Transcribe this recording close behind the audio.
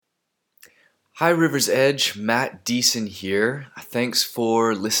Hi, River's Edge. Matt Deason here. Thanks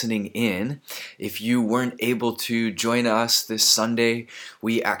for listening in. If you weren't able to join us this Sunday,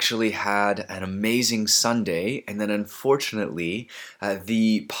 we actually had an amazing Sunday, and then unfortunately,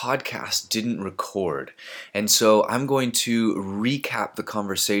 the podcast didn't record. And so I'm going to recap the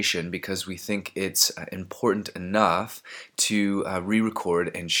conversation because we think it's important enough to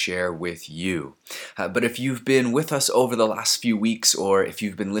re-record and share with you. But if you've been with us over the last few weeks, or if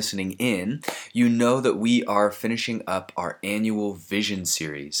you've been listening in, you know that we are finishing up our annual Vision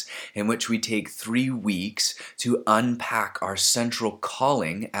series, in which we take 3 weeks to unpack our central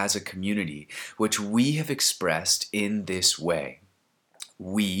calling as a community, which we have expressed in this way.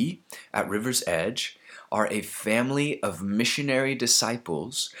 We, at River's Edge, are a family of missionary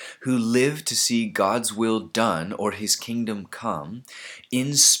disciples who live to see God's will done or His kingdom come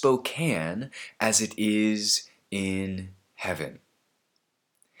in Spokane as it is in heaven.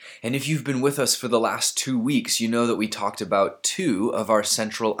 And if you've been with us for the last 2 weeks, you know that we talked about 2 of our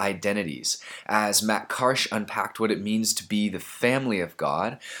central identities, as Matt Karsh unpacked what it means to be the family of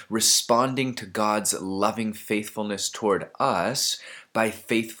God, responding to God's loving faithfulness toward us by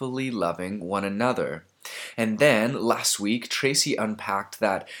faithfully loving one another. And then last week, Tracy unpacked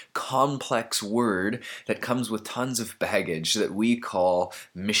that complex word that comes with tons of baggage that we call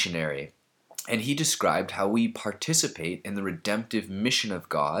missionary. And he described how we participate in the redemptive mission of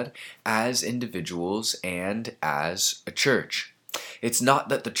God as individuals and as a church. It's not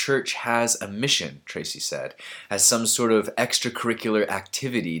that the church has a mission, Tracy said, as some sort of extracurricular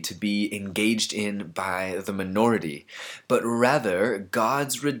activity to be engaged in by the minority, but rather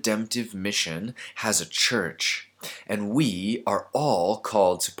God's redemptive mission has a church, and we are all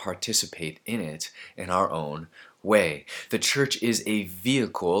called to participate in it in our own way. The church is a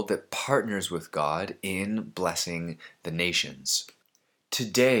vehicle that partners with God in blessing the nations.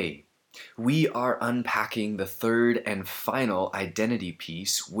 Today, we are unpacking the third and final identity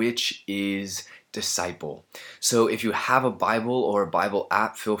piece, which is disciple. So if you have a Bible or a Bible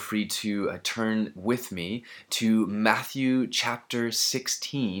app, feel free to turn with me to Matthew chapter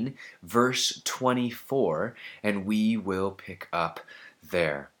 16, verse 24, and we will pick up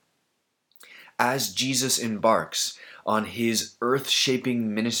there. As Jesus embarks on his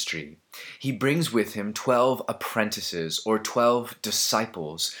earth-shaping ministry, he brings with him 12 apprentices or 12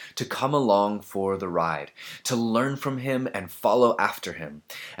 disciples to come along for the ride, to learn from him and follow after him.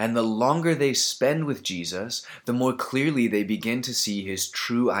 And the longer they spend with Jesus, the more clearly they begin to see his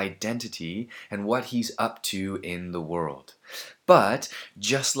true identity and what he's up to in the world. But,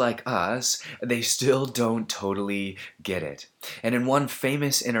 just like us, they still don't totally get it. And in one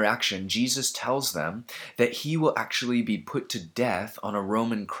famous interaction, Jesus tells them that he will actually be put to death on a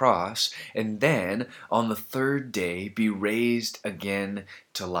Roman cross and then, on the third day, be raised again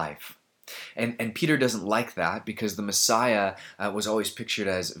to life. And Peter doesn't like that because the Messiah was always pictured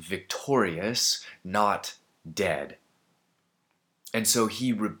as victorious, not dead. And so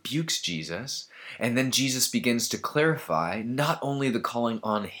he rebukes Jesus, and then Jesus begins to clarify not only the calling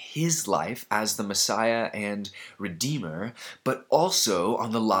on his life as the Messiah and Redeemer, but also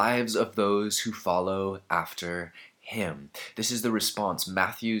on the lives of those who follow after him. This is the response,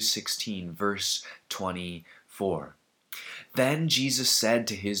 Matthew 16, verse 24. Then Jesus said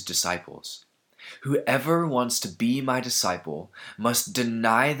to his disciples, "Whoever wants to be my disciple must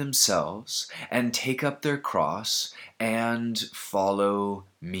deny themselves and take up their cross and follow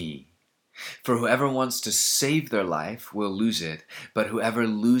me. For whoever wants to save their life will lose it, but whoever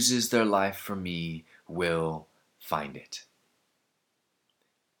loses their life for me will find it."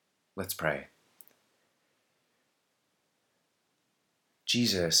 Let's pray.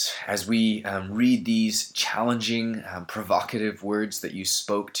 Jesus, as we read these challenging, provocative words that you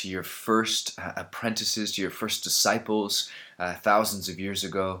spoke to your first apprentices, to your first disciples thousands of years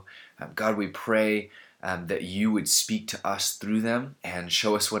ago, God, we pray that you would speak to us through them and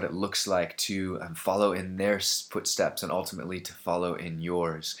show us what it looks like to follow in their footsteps and ultimately to follow in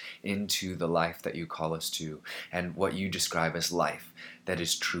yours into the life that you call us to and what you describe as life that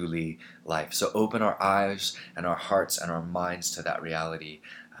is truly life. So open our eyes and our hearts and our minds to that reality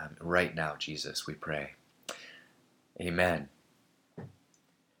right now, Jesus, we pray. Amen.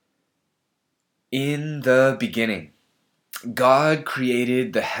 In the beginning, God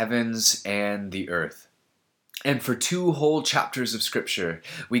created the heavens and the earth. And for 2 whole chapters of Scripture,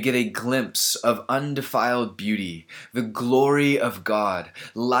 we get a glimpse of undefiled beauty, the glory of God,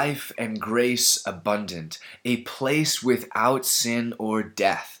 life and grace abundant, a place without sin or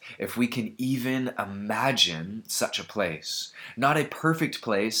death, if we can even imagine such a place. Not a perfect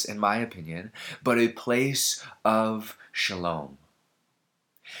place, in my opinion, but a place of shalom.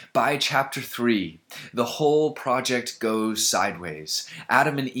 By chapter 3, the whole project goes sideways.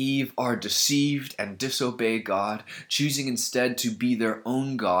 Adam and Eve are deceived and disobey God, choosing instead to be their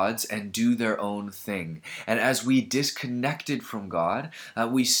own gods and do their own thing. And as we disconnected from God,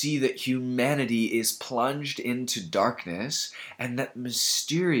 we see that humanity is plunged into darkness, and that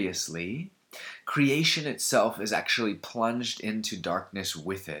mysteriously, creation itself is actually plunged into darkness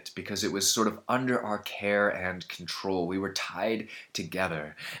with it because it was sort of under our care and control. We were tied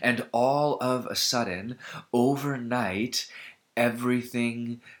together. And all of a sudden, overnight,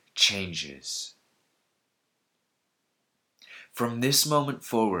 everything changes. From this moment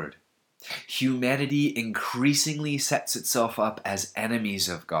forward, humanity increasingly sets itself up as enemies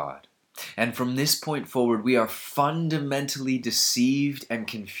of God. And from this point forward, we are fundamentally deceived and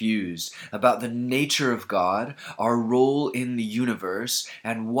confused about the nature of God, our role in the universe,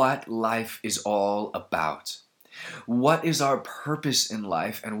 and what life is all about. What is our purpose in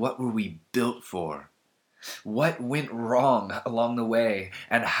life, and what were we built for? What went wrong along the way,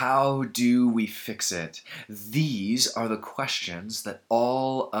 and how do we fix it? These are the questions that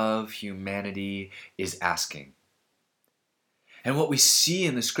all of humanity is asking. And what we see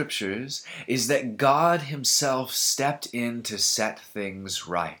in the scriptures is that God himself stepped in to set things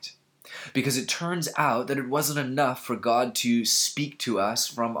right. Because it turns out that it wasn't enough for God to speak to us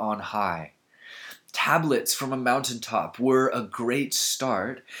from on high. Tablets from a mountaintop were a great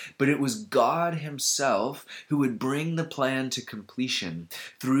start, but it was God himself who would bring the plan to completion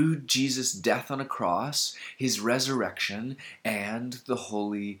through Jesus' death on a cross, his resurrection, and the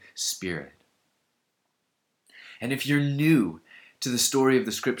Holy Spirit. And if you're new to the story of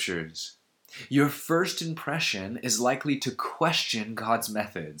the scriptures, your first impression is likely to question God's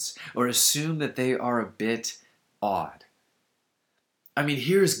methods or assume that they are a bit odd. I mean,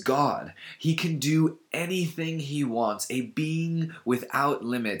 here's God. He can do anything he wants, a being without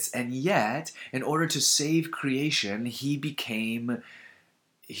limits. And yet, in order to save creation, he became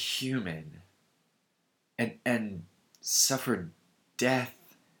human and suffered death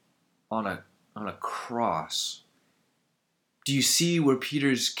on a cross. Do you see where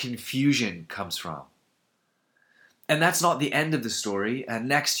Peter's confusion comes from? And that's not the end of the story.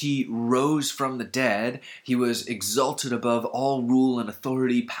 Next, he rose from the dead. He was exalted above all rule and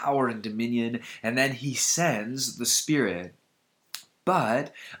authority, power and dominion. And then he sends the Spirit.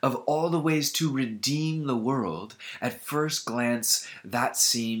 But of all the ways to redeem the world, at first glance, that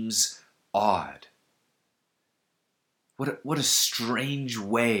seems odd. What a strange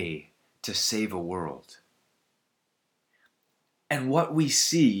way to save a world. And what we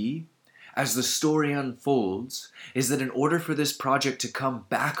see as the story unfolds is that in order for this project to come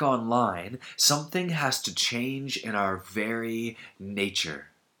back online, something has to change in our very nature.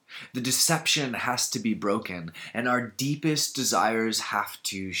 The deception has to be broken, and our deepest desires have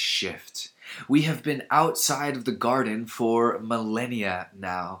to shift. We have been outside of the garden for millennia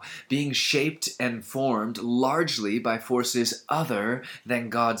now, being shaped and formed largely by forces other than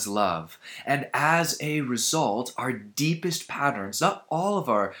God's love. And as a result, our deepest patterns, not all of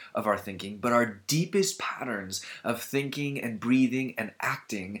our thinking, but our deepest patterns of thinking and breathing and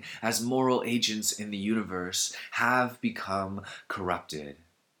acting as moral agents in the universe have become corrupted.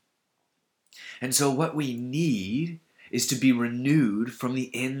 And so what we need is to be renewed from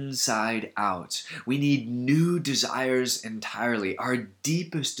the inside out. We need new desires entirely. Our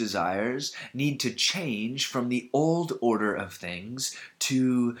deepest desires need to change from the old order of things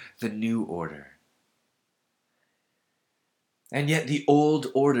to the new order. And yet the old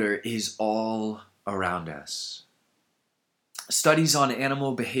order is all around us. Studies on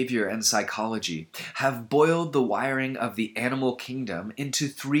animal behavior and psychology have boiled the wiring of the animal kingdom into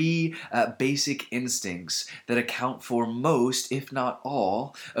three basic instincts that account for most, if not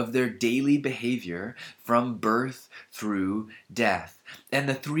all, of their daily behavior from birth through death. And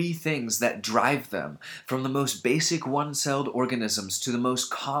the three things that drive them, from the most basic one-celled organisms to the most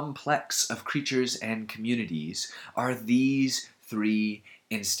complex of creatures and communities, are these three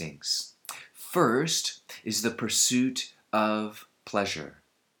instincts. First is the pursuit of pleasure.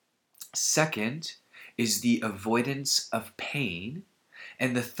 Second is the avoidance of pain.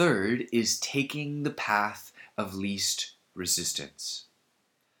 And the third is taking the path of least resistance.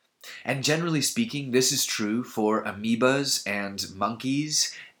 And generally speaking, this is true for amoebas and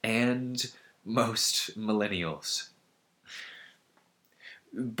monkeys and most millennials.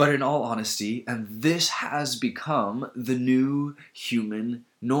 But in all honesty, and this has become the new human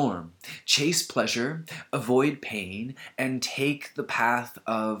norm. Chase pleasure, avoid pain, and take the path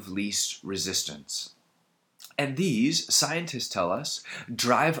of least resistance. And these, scientists tell us,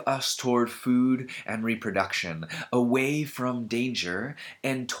 drive us toward food and reproduction, away from danger,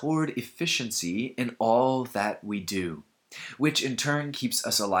 and toward efficiency in all that we do, which in turn keeps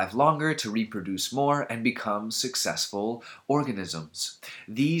us alive longer to reproduce more and become successful organisms.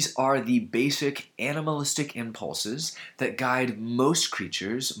 These are the basic animalistic impulses that guide most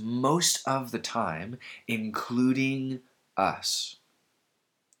creatures most of the time, including us.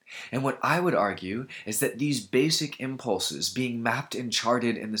 And what I would argue is that these basic impulses being mapped and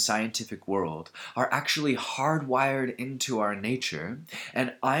charted in the scientific world are actually hardwired into our nature,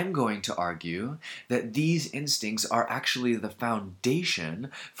 and I'm going to argue that these instincts are actually the foundation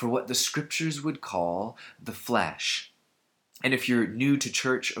for what the scriptures would call the flesh. And if you're new to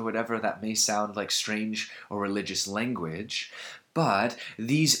church or whatever, that may sound like strange or religious language, but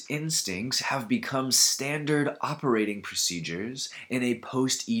these instincts have become standard operating procedures in a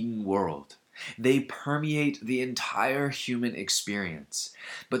post-Eden world. They permeate the entire human experience.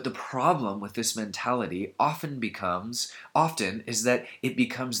 But the problem with this mentality often is that it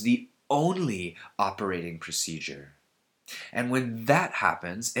becomes the only operating procedure. And when that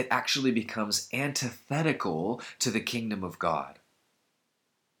happens, it actually becomes antithetical to the kingdom of God.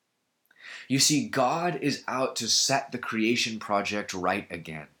 You see, God is out to set the creation project right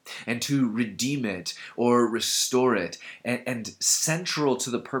again and to redeem it or restore it. And central to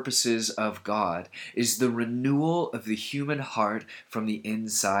the purposes of God is the renewal of the human heart from the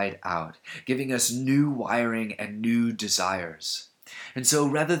inside out, giving us new wiring and new desires. And so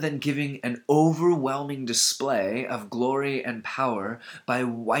rather than giving an overwhelming display of glory and power by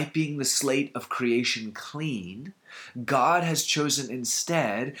wiping the slate of creation clean, God has chosen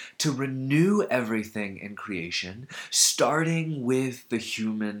instead to renew everything in creation, starting with the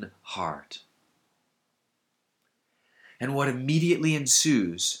human heart. And what immediately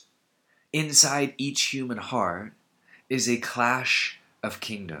ensues inside each human heart is a clash of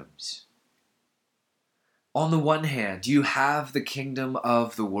kingdoms. On the one hand, you have the kingdom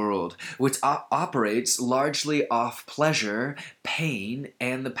of the world, which operates largely off pleasure, pain,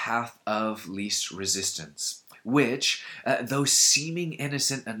 and the path of least resistance, which, though seeming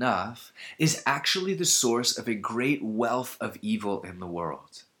innocent enough, is actually the source of a great wealth of evil in the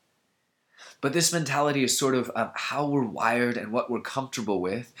world. But this mentality is sort of how we're wired and what we're comfortable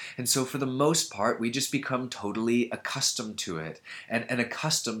with. And so for the most part, we just become totally accustomed to it and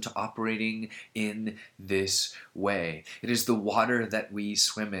accustomed to operating in this way. It is the water that we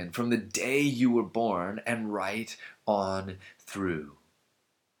swim in from the day you were born and right on through.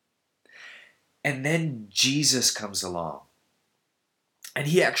 And then Jesus comes along. And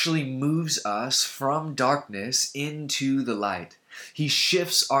he actually moves us from darkness into the light. He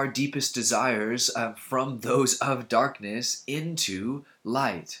shifts our deepest desires from those of darkness into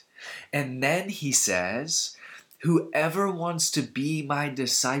light. And then he says, whoever wants to be my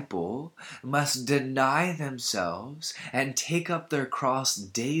disciple must deny themselves and take up their cross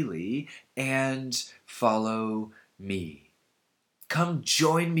daily and follow me. Come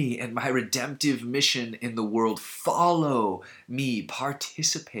join me in my redemptive mission in the world. Follow me,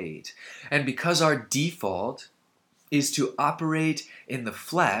 participate. And because our default is to operate in the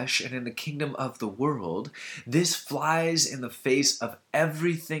flesh and in the kingdom of the world, this flies in the face of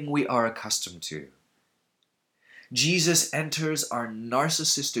everything we are accustomed to. Jesus enters our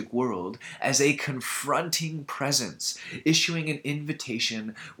narcissistic world as a confronting presence, issuing an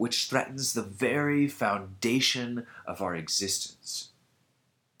invitation which threatens the very foundation of our existence.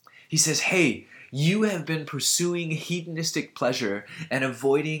 He says, hey, you have been pursuing hedonistic pleasure and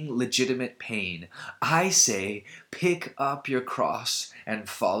avoiding legitimate pain. I say, pick up your cross and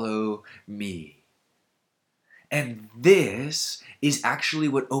follow me. And this is actually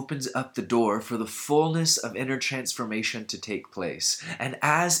what opens up the door for the fullness of inner transformation to take place. And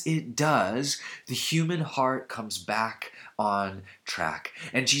as it does, the human heart comes back on track.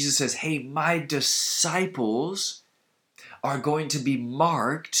 And Jesus says, hey, my disciples are going to be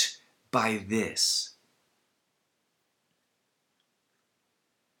marked by this.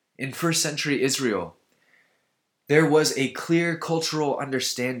 In first century Israel, there was a clear cultural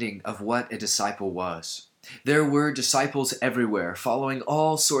understanding of what a disciple was. There were disciples everywhere, following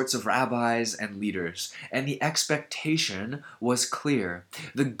all sorts of rabbis and leaders, and the expectation was clear.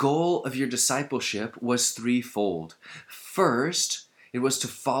 The goal of your discipleship was threefold. First, it was to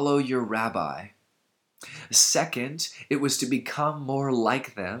follow your rabbi. Second, it was to become more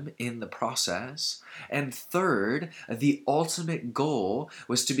like them in the process. And third, the ultimate goal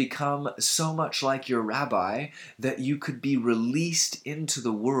was to become so much like your rabbi that you could be released into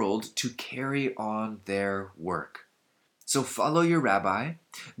the world to carry on their work. So follow your rabbi,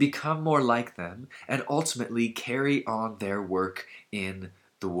 become more like them, and ultimately carry on their work in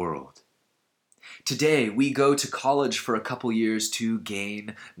the world. Today, we go to college for a couple years to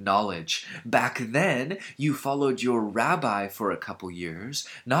gain knowledge. Back then, you followed your rabbi for a couple years,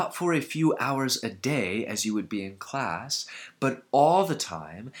 not for a few hours a day as you would be in class, but all the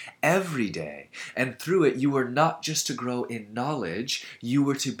time, every day. And through it, you were not just to grow in knowledge, you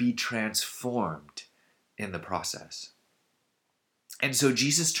were to be transformed in the process. And so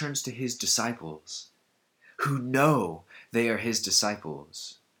Jesus turns to his disciples, who know they are his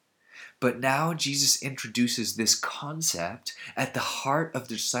disciples. But now Jesus introduces this concept at the heart of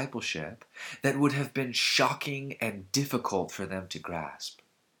discipleship that would have been shocking and difficult for them to grasp.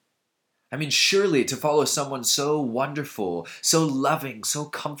 I mean, surely to follow someone so wonderful, so loving, so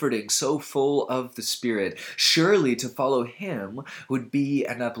comforting, so full of the Spirit, surely to follow him would be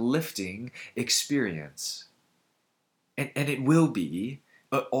an uplifting experience. And it will be,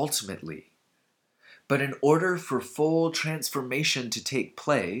 ultimately. But in order for full transformation to take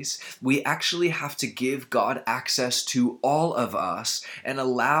place, we actually have to give God access to all of us and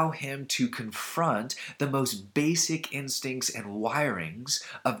allow him to confront the most basic instincts and wirings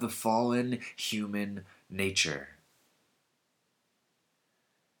of the fallen human nature.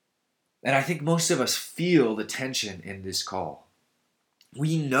 And I think most of us feel the tension in this call.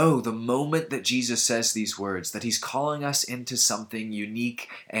 We know the moment that Jesus says these words that he's calling us into something unique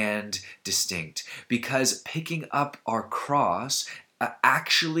and distinct, because picking up our cross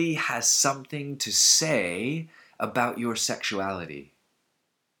actually has something to say about your sexuality.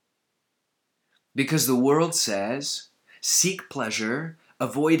 Because the world says, seek pleasure,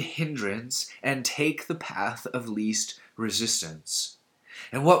 avoid hindrance, and take the path of least resistance.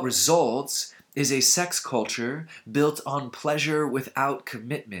 And what results is a sex culture built on pleasure without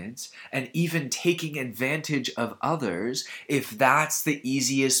commitment and even taking advantage of others if that's the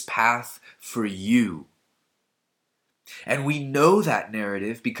easiest path for you. And we know that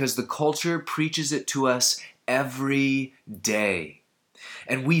narrative because the culture preaches it to us every day.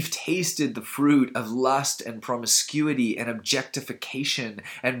 And we've tasted the fruit of lust and promiscuity and objectification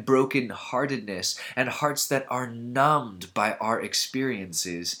and brokenheartedness and hearts that are numbed by our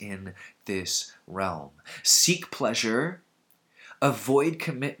experiences in this realm. Seek pleasure, avoid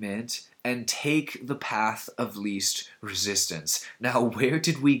commitment, and take the path of least resistance. Now, where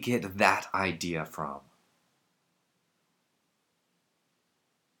did we get that idea from?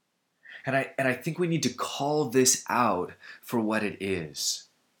 And I think we need to call this out for what it is.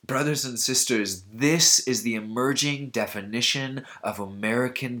 Brothers and sisters, this is the emerging definition of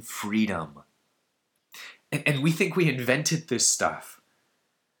American freedom. And we think we invented this stuff.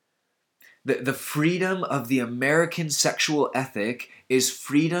 The freedom of the American sexual ethic is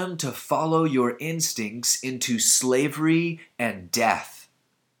freedom to follow your instincts into slavery and death.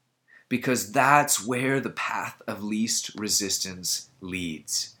 Because that's where the path of least resistance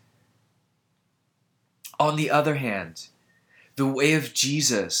leads. On the other hand, the way of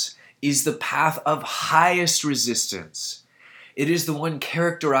Jesus is the path of highest resistance. It is the one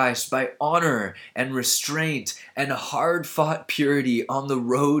characterized by honor and restraint and hard-fought purity on the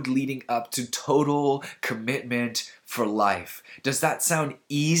road leading up to total commitment for life. Does that sound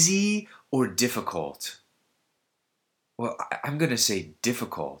easy or difficult? Well, I'm going to say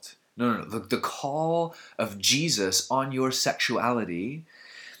difficult. No. The call of Jesus on your sexuality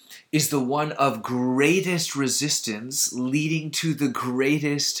is the one of greatest resistance leading to the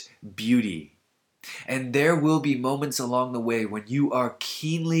greatest beauty. And there will be moments along the way when you are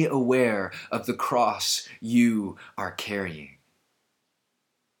keenly aware of the cross you are carrying.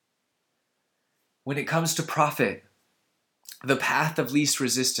 When it comes to profit, the path of least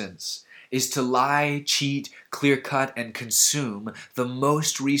resistance is to lie, cheat, clear-cut, and consume the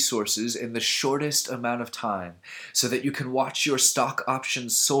most resources in the shortest amount of time so that you can watch your stock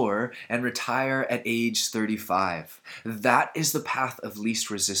options soar and retire at age 35. That is the path of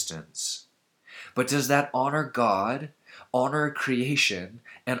least resistance. But does that honor God, honor creation,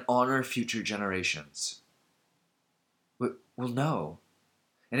 and honor future generations? Well, no.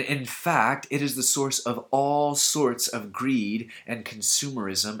 And in fact, it is the source of all sorts of greed and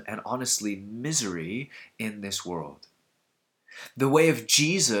consumerism and honestly misery in this world. The way of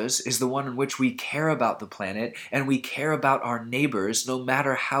Jesus is the one in which we care about the planet and we care about our neighbors, no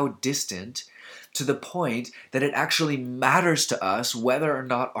matter how distant, to the point that it actually matters to us whether or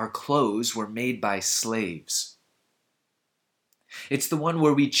not our clothes were made by slaves. It's the one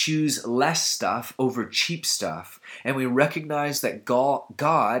where we choose less stuff over cheap stuff, and we recognize that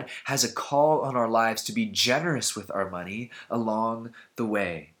God has a call on our lives to be generous with our money along the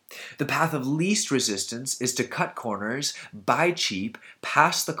way. The path of least resistance is to cut corners, buy cheap,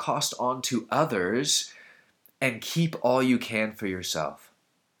 pass the cost on to others, and keep all you can for yourself.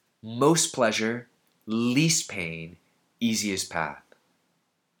 Most pleasure, least pain, easiest path.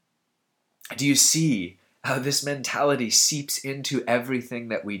 Do you see how this mentality seeps into everything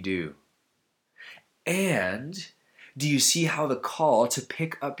that we do? And do you see how the call to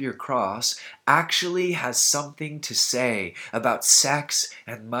pick up your cross actually has something to say about sex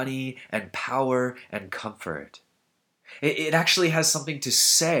and money and power and comfort? It actually has something to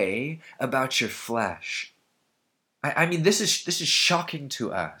say about your flesh. I mean, this is shocking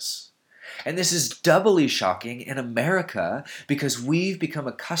to us. And this is doubly shocking in America because we've become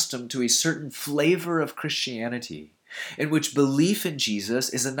accustomed to a certain flavor of Christianity in which belief in Jesus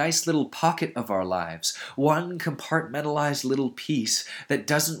is a nice little pocket of our lives, one compartmentalized little piece that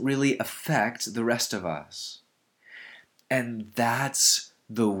doesn't really affect the rest of us. And that's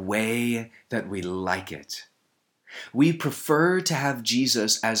the way that we like it. We prefer to have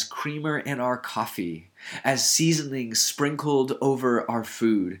Jesus as creamer in our coffee, as seasoning sprinkled over our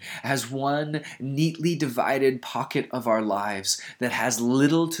food, as one neatly divided pocket of our lives that has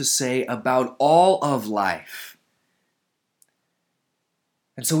little to say about all of life.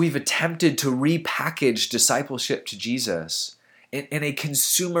 And so we've attempted to repackage discipleship to Jesus in a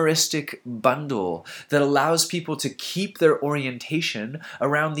consumeristic bundle that allows people to keep their orientation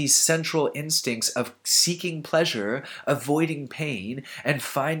around these central instincts of seeking pleasure, avoiding pain, and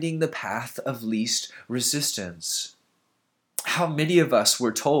finding the path of least resistance. How many of us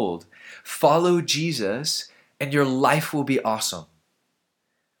were told, follow Jesus and your life will be awesome.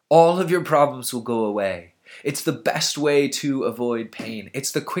 All of your problems will go away. It's the best way to avoid pain.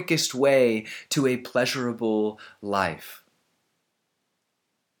 It's the quickest way to a pleasurable life.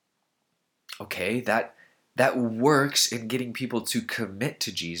 Okay, that works in getting people to commit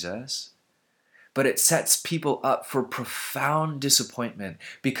to Jesus, but it sets people up for profound disappointment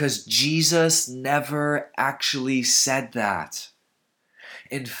because Jesus never actually said that.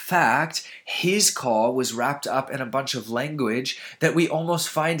 In fact, his call was wrapped up in a bunch of language that we almost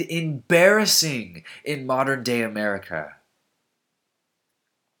find embarrassing in modern day America.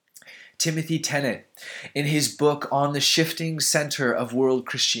 Timothy Tennant, in his book On the Shifting Center of World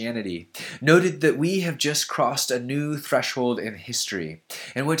Christianity, noted that we have just crossed a new threshold in history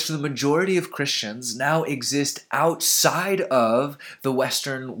in which the majority of Christians now exist outside of the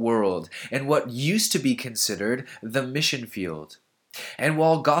Western world and what used to be considered the mission field. And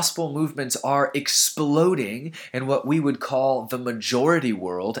while gospel movements are exploding in what we would call the majority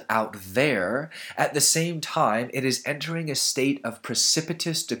world out there, at the same time it is entering a state of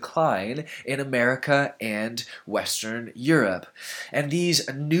precipitous decline in America and Western Europe. And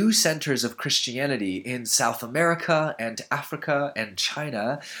these new centers of Christianity in South America and Africa and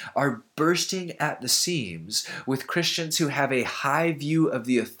China are bursting at the seams with Christians who have a high view of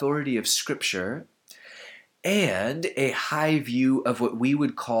the authority of Scripture and a high view of what we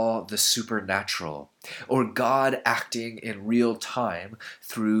would call the supernatural, or God acting in real time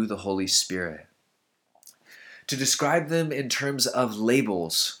through the Holy Spirit. To describe them in terms of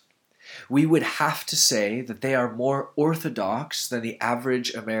labels, we would have to say that they are more orthodox than the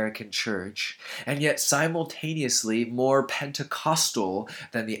average American church, and yet simultaneously more Pentecostal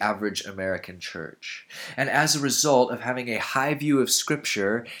than the average American church. And as a result of having a high view of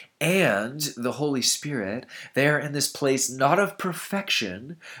Scripture and the Holy Spirit, they are in this place not of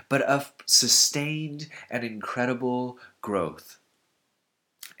perfection, but of sustained and incredible growth.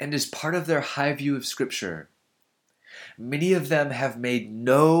 And as part of their high view of Scripture, many of them have made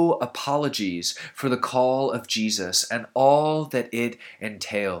no apologies for the call of Jesus and all that it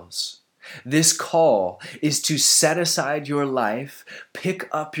entails. This call is to set aside your life, pick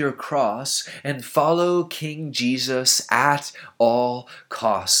up your cross, and follow King Jesus at all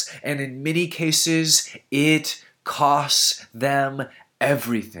costs. And in many cases, it costs them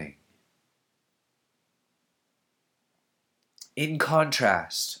everything. In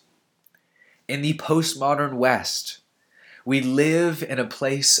contrast, in the postmodern West, we live in a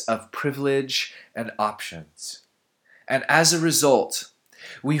place of privilege and options. And as a result,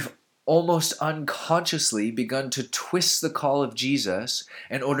 we've almost unconsciously begun to twist the call of Jesus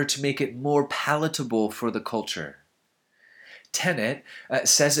in order to make it more palatable for the culture. Tennant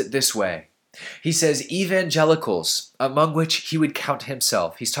says it this way. He says evangelicals, among which he would count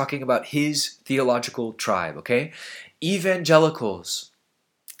himself. He's talking about his theological tribe, okay? Evangelicals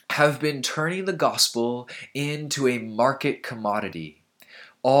have been turning the gospel into a market commodity,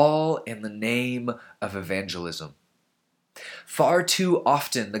 all in the name of evangelism. Far too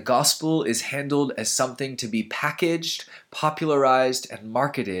often, the gospel is handled as something to be packaged, popularized, and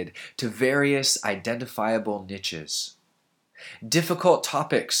marketed to various identifiable niches. Difficult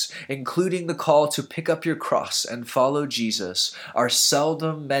topics, including the call to pick up your cross and follow Jesus, are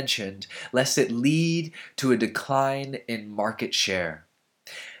seldom mentioned lest it lead to a decline in market share.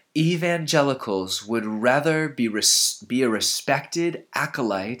 Evangelicals would rather be a respected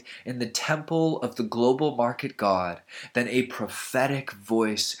acolyte in the temple of the global market God than a prophetic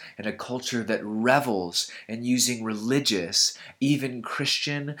voice in a culture that revels in using religious, even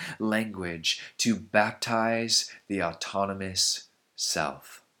Christian language to baptize the autonomous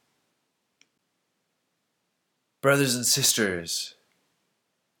self. Brothers and sisters,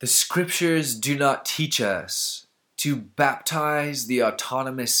 the scriptures do not teach us to baptize the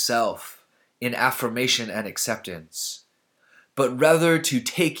autonomous self in affirmation and acceptance, but rather to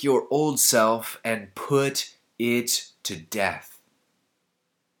take your old self and put it to death.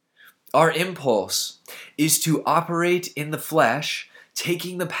 Our impulse is to operate in the flesh,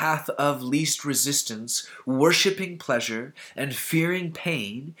 taking the path of least resistance, worshiping pleasure, and fearing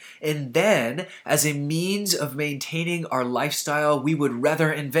pain, and then, as a means of maintaining our lifestyle, we would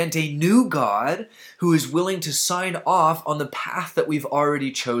rather invent a new God who is willing to sign off on the path that we've already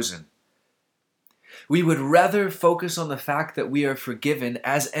chosen. We would rather focus on the fact that we are forgiven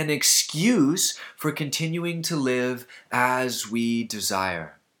as an excuse for continuing to live as we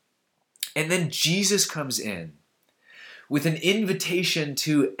desire. And then Jesus comes in with an invitation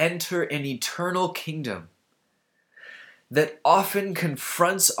to enter an eternal kingdom that often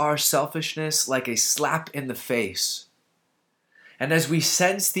confronts our selfishness like a slap in the face. And as we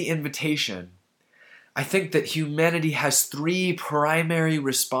sense the invitation, I think that humanity has three primary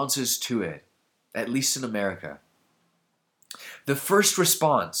responses to it, at least in America. The first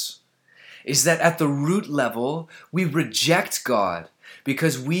response is that at the root level, we reject God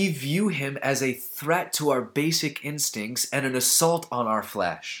because we view him as a threat to our basic instincts and an assault on our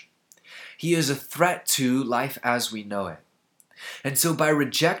flesh. He is a threat to life as we know it. And so by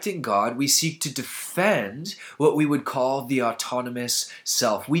rejecting God, we seek to defend what we would call the autonomous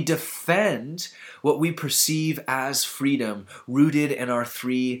self. We defend what we perceive as freedom, rooted in our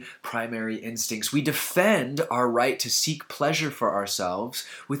three primary instincts. We defend our right to seek pleasure for ourselves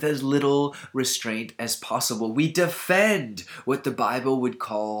with as little restraint as possible. We defend what the Bible would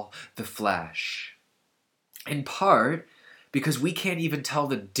call the flesh. In part, because we can't even tell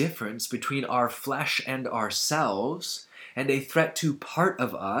the difference between our flesh and ourselves, and a threat to part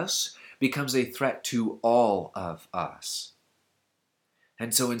of us becomes a threat to all of us.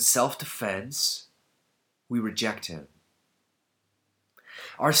 And so in self-defense, we reject him.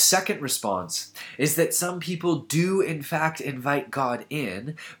 Our second response is that some people do in fact invite God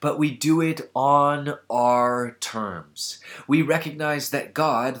in, but we do it on our terms. We recognize that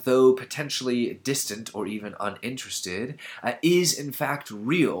God, though potentially distant or even uninterested, is in fact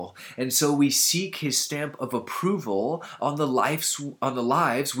real, and so we seek his stamp of approval on the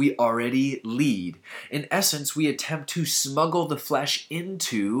lives we already lead. In essence, we attempt to smuggle the flesh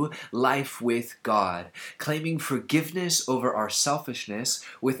into life with God, claiming forgiveness over our selfishness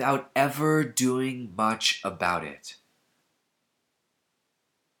without ever doing much about it.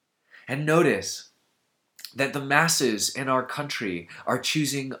 And notice that the masses in our country are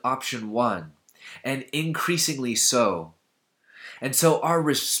choosing option one, and increasingly so. And so our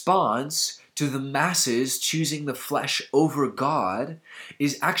response to the masses choosing the flesh over God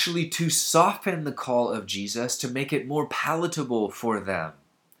is actually to soften the call of Jesus to make it more palatable for them.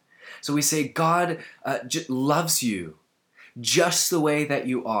 So we say, God loves you just the way that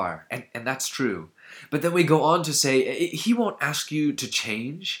you are. And that's true. But then we go on to say, he won't ask you to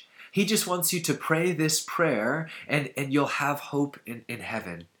change. He just wants you to pray this prayer and you'll have hope in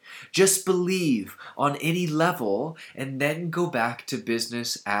heaven. Just believe on any level and then go back to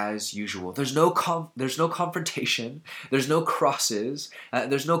business as usual. There's no confrontation. There's no crosses.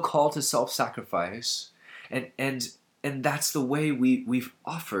 There's no call to self-sacrifice. And that's the way we've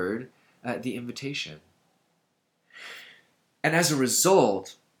offered the invitation. And as a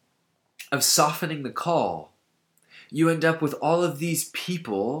result of softening the call, you end up with all of these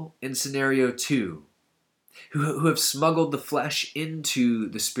people in scenario 2 who have smuggled the flesh into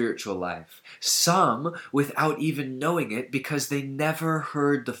the spiritual life. Some without even knowing it because they never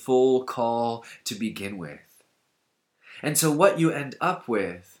heard the full call to begin with. And so what you end up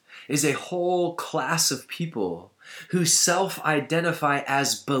with is a whole class of people who self-identify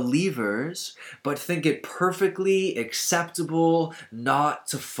as believers but think it perfectly acceptable not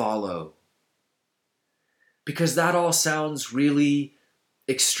to follow. Because that all sounds really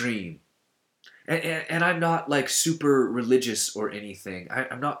extreme. And I'm not like super religious or anything.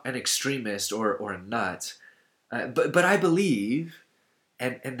 I'm not an extremist or a nut. But I believe,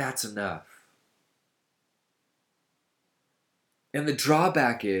 and that's enough. And the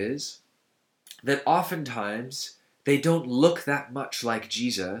drawback is that oftentimes they don't look that much like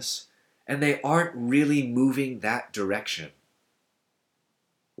Jesus, and they aren't really moving that direction.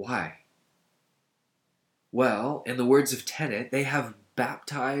 Why? Well, in the words of Tennant, they have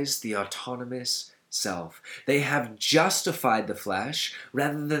baptized the autonomous self. They have justified the flesh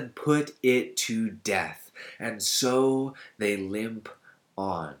rather than put it to death. And so they limp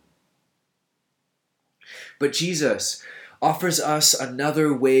on. But Jesus offers us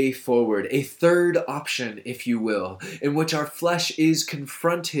another way forward, a third option, if you will, in which our flesh is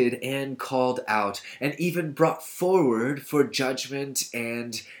confronted and called out, and even brought forward for judgment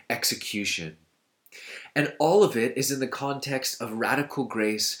and execution. And all of it is in the context of radical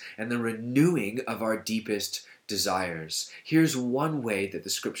grace and the renewing of our deepest desires. Here's one way that the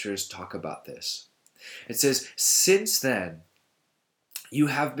scriptures talk about this. It says, "Since then you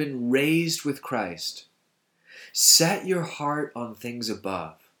have been raised with Christ. Set your heart on things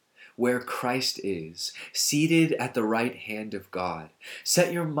above, where Christ is, seated at the right hand of God.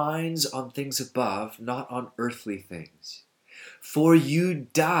 Set your minds on things above, not on earthly things. For you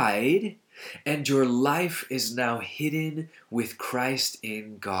died, and your life is now hidden with Christ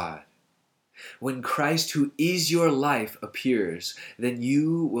in God. When Christ, who is your life, appears, then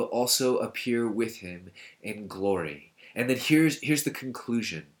you will also appear with him in glory." And then here's the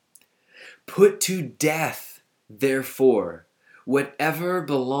conclusion. "Put to death, therefore, whatever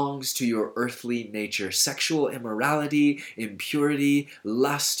belongs to your earthly nature: sexual immorality, impurity,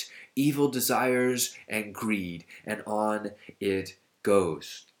 lust, evil desires, and greed." And on it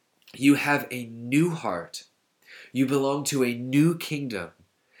goes. You have a new heart. You belong to a new kingdom,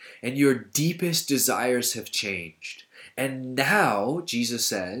 and your deepest desires have changed. And now, Jesus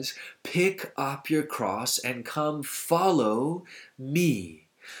says, pick up your cross and come follow me.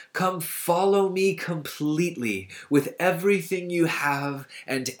 Come follow me completely with everything you have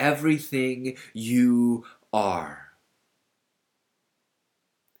and everything you are.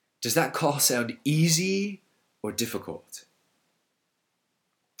 Does that call sound easy or difficult?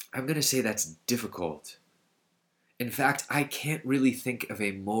 I'm going to say that's difficult. In fact, I can't really think of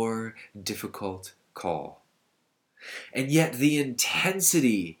a more difficult call. And yet the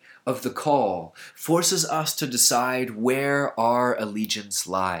intensity of the call forces us to decide where our allegiance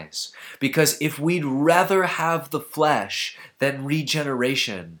lies. Because if we'd rather have the flesh than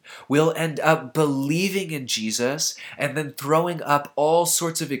regeneration, we'll end up believing in Jesus and then throwing up all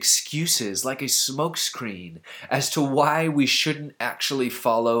sorts of excuses like a smokescreen as to why we shouldn't actually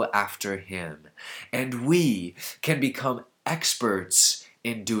follow after him. And we can become experts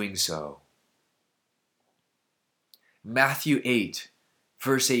in doing so. Matthew 8,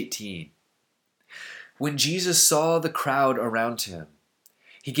 verse 18. When Jesus saw the crowd around him,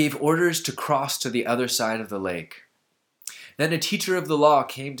 he gave orders to cross to the other side of the lake. Then a teacher of the law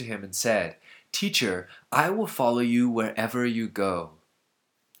came to him and said, "Teacher, I will follow you wherever you go."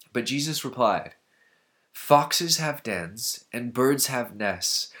 But Jesus replied, "Foxes have dens and birds have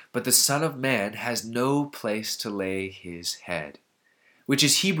nests, but the Son of Man has no place to lay his head." Which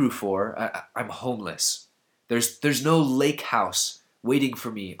is Hebrew for, I'm homeless. There's no lake house waiting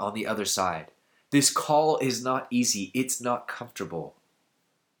for me on the other side. This call is not easy. It's not comfortable.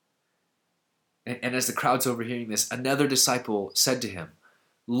 And as the crowd's overhearing this, another disciple said to him,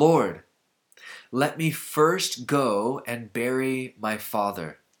 "Lord, let me first go and bury my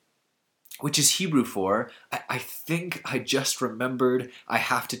father." Which is Hebrew for, I think I just remembered I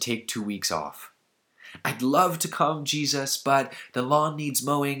have to take 2 weeks off. I'd love to come, Jesus, but the lawn needs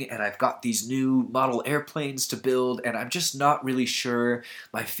mowing and I've got these new model airplanes to build and I'm just not really sure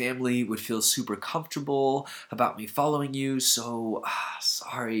my family would feel super comfortable about me following you, so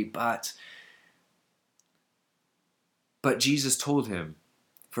sorry, but Jesus told him,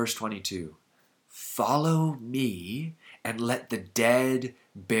 verse 22, "Follow me and let the dead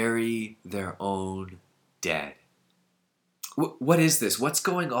bury their own dead." What is this? What's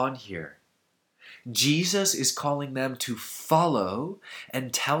going on here? Jesus is calling them to follow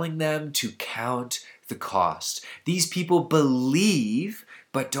and telling them to count the cost. These people believe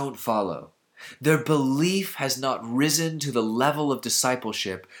but don't follow. Their belief has not risen to the level of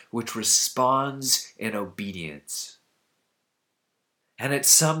discipleship which responds in obedience. And at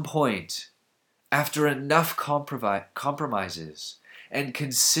some point, after enough compromises and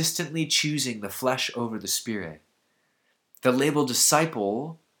consistently choosing the flesh over the spirit, the label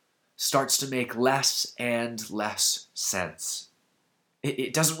disciple starts to make less and less sense.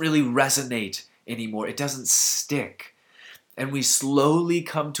 It doesn't really resonate anymore. It doesn't stick. And we slowly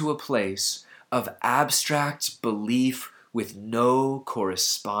come to a place of abstract belief with no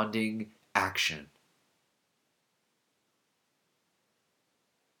corresponding action.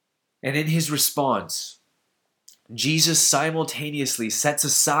 And in his response, Jesus simultaneously sets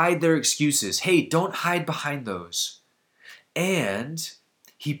aside their excuses. Hey, don't hide behind those. And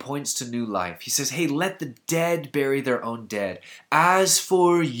he points to new life. He says, hey, let the dead bury their own dead. As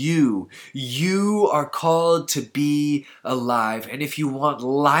for you, you are called to be alive. And if you want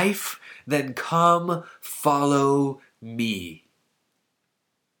life, then come follow me.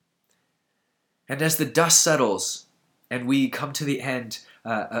 And as the dust settles and we come to the end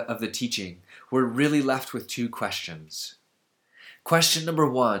of the teaching, we're really left with two questions. Question number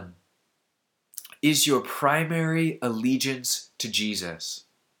one, is your primary allegiance to Jesus?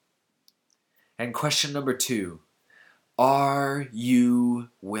 And question number two, are you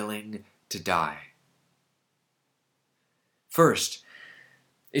willing to die? First,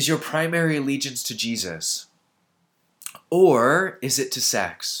 is your primary allegiance to Jesus? Or is it to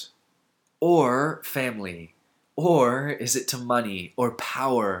sex? Or family? Or is it to money, or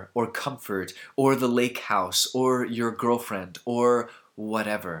power, or comfort, or the lake house, or your girlfriend, or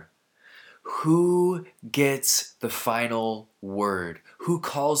whatever? Who gets the final word? Who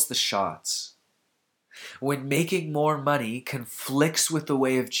calls the shots? When making more money conflicts with the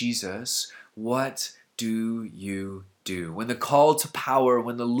way of Jesus, what do you do? When the call to power,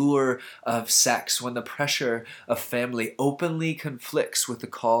 when the lure of sex, when the pressure of family openly conflicts with the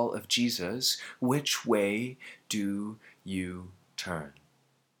call of Jesus, which way do you turn?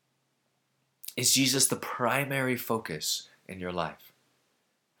 Is Jesus the primary focus in your life?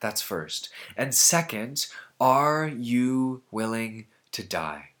 That's first. And second, are you willing to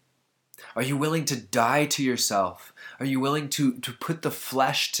die? Are you willing to die to yourself? Are you willing to put the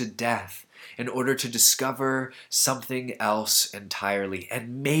flesh to death in order to discover something else entirely?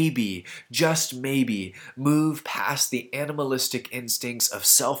 And maybe, just maybe, move past the animalistic instincts of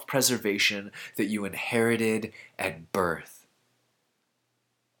self-preservation that you inherited at birth.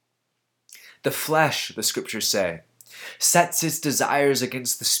 The flesh, the scriptures say, sets its desires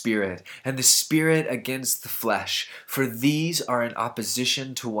against the spirit, and the spirit against the flesh, for these are in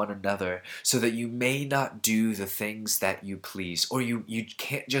opposition to one another, so that you may not do the things that you please, or you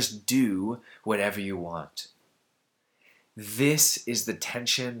can't just do whatever you want. This is the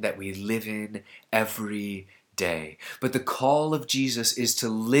tension that we live in every day. But the call of Jesus is to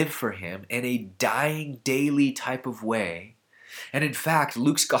live for him in a dying daily type of way. And in fact,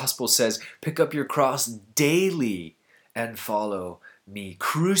 Luke's gospel says, pick up your cross daily and follow me,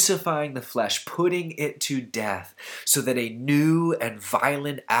 crucifying the flesh, putting it to death, so that a new and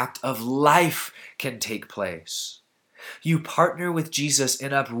violent act of life can take place. You partner with Jesus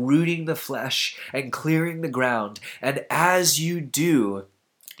in uprooting the flesh and clearing the ground, and as you do,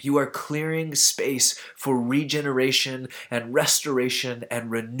 you are clearing space for regeneration and restoration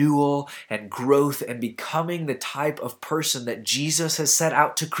and renewal and growth and becoming the type of person that Jesus has set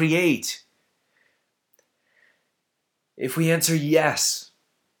out to create. If we answer yes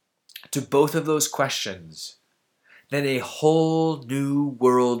to both of those questions, then a whole new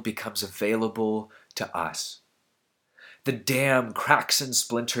world becomes available to us. The dam cracks and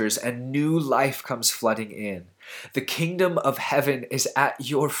splinters and new life comes flooding in. The kingdom of heaven is at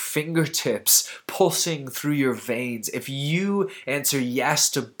your fingertips, pulsing through your veins. If you answer yes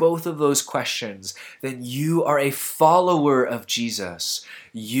to both of those questions, then you are a follower of Jesus.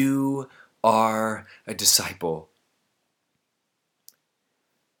 You are a disciple.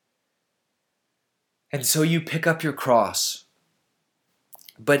 And so you pick up your cross.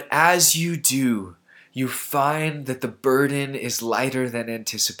 But as you do, you find that the burden is lighter than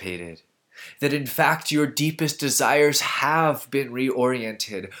anticipated. That in fact your deepest desires have been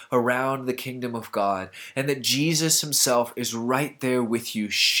reoriented around the kingdom of God, and that Jesus himself is right there with you,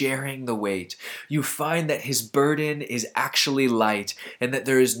 sharing the weight. You find that his burden is actually light, and that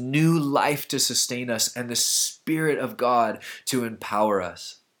there is new life to sustain us, and the Spirit of God to empower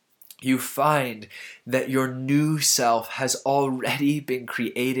us. You find that your new self has already been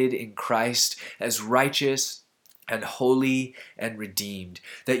created in Christ as righteous and holy and redeemed.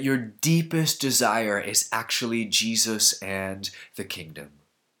 That your deepest desire is actually Jesus and the kingdom.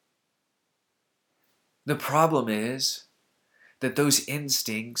 The problem is that those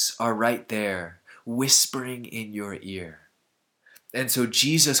instincts are right there, whispering in your ear. And so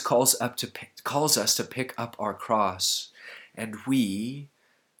Jesus calls us to pick up our cross, and we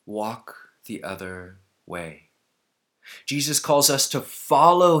walk the other way. Jesus calls us to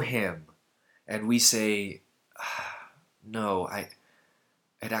follow him, and we say, no, I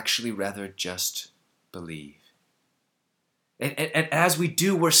I'd actually rather just believe. And as we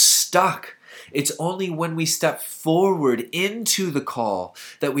do, we're stuck. It's only when we step forward into the call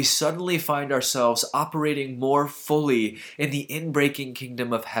that we suddenly find ourselves operating more fully in the inbreaking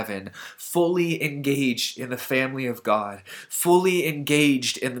kingdom of heaven, fully engaged in the family of God, fully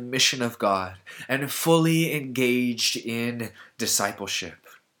engaged in the mission of God, and fully engaged in discipleship.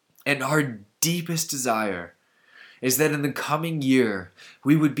 And our deepest desire is that in the coming year,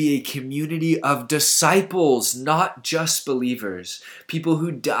 we would be a community of disciples, not just believers. People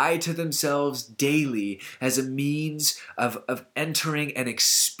who die to themselves daily as a means of entering and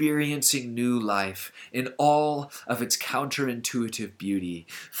experiencing new life in all of its counterintuitive beauty.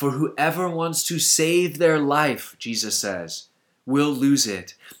 For whoever wants to save their life, Jesus says, will lose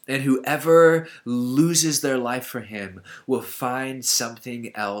it. And whoever loses their life for him will find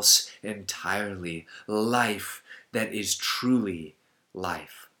something else entirely. Life that is truly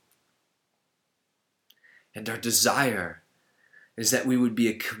life. And our desire is that we would be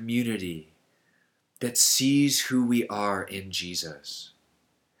a community that sees who we are in Jesus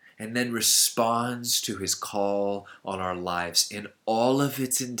and then responds to his call on our lives in all of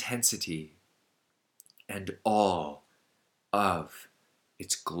its intensity and all of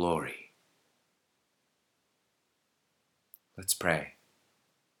its glory. Let's pray.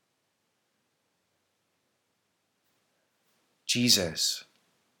 Jesus,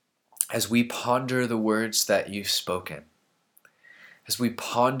 as we ponder the words that you've spoken, as we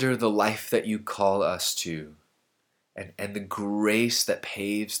ponder the life that you call us to, and the grace that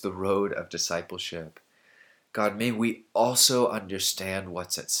paves the road of discipleship, God, may we also understand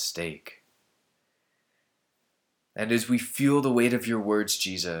what's at stake. And as we feel the weight of your words,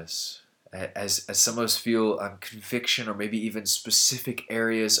 Jesus, as some of us feel conviction or maybe even specific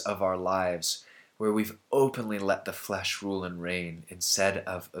areas of our lives where we've openly let the flesh rule and reign instead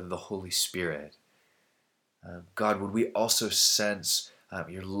of the Holy Spirit. God, would we also sense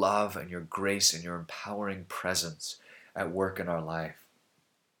your love and your grace and your empowering presence at work in our life,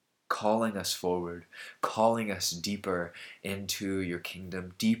 calling us forward, calling us deeper into your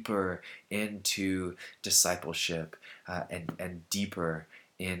kingdom, deeper into discipleship, and deeper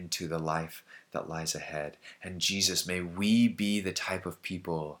into the life that lies ahead. And Jesus, may we be the type of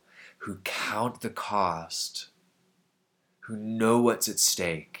people who count the cost, who know what's at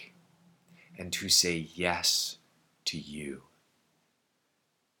stake, and who say yes to you.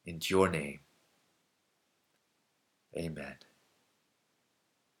 In your name, amen.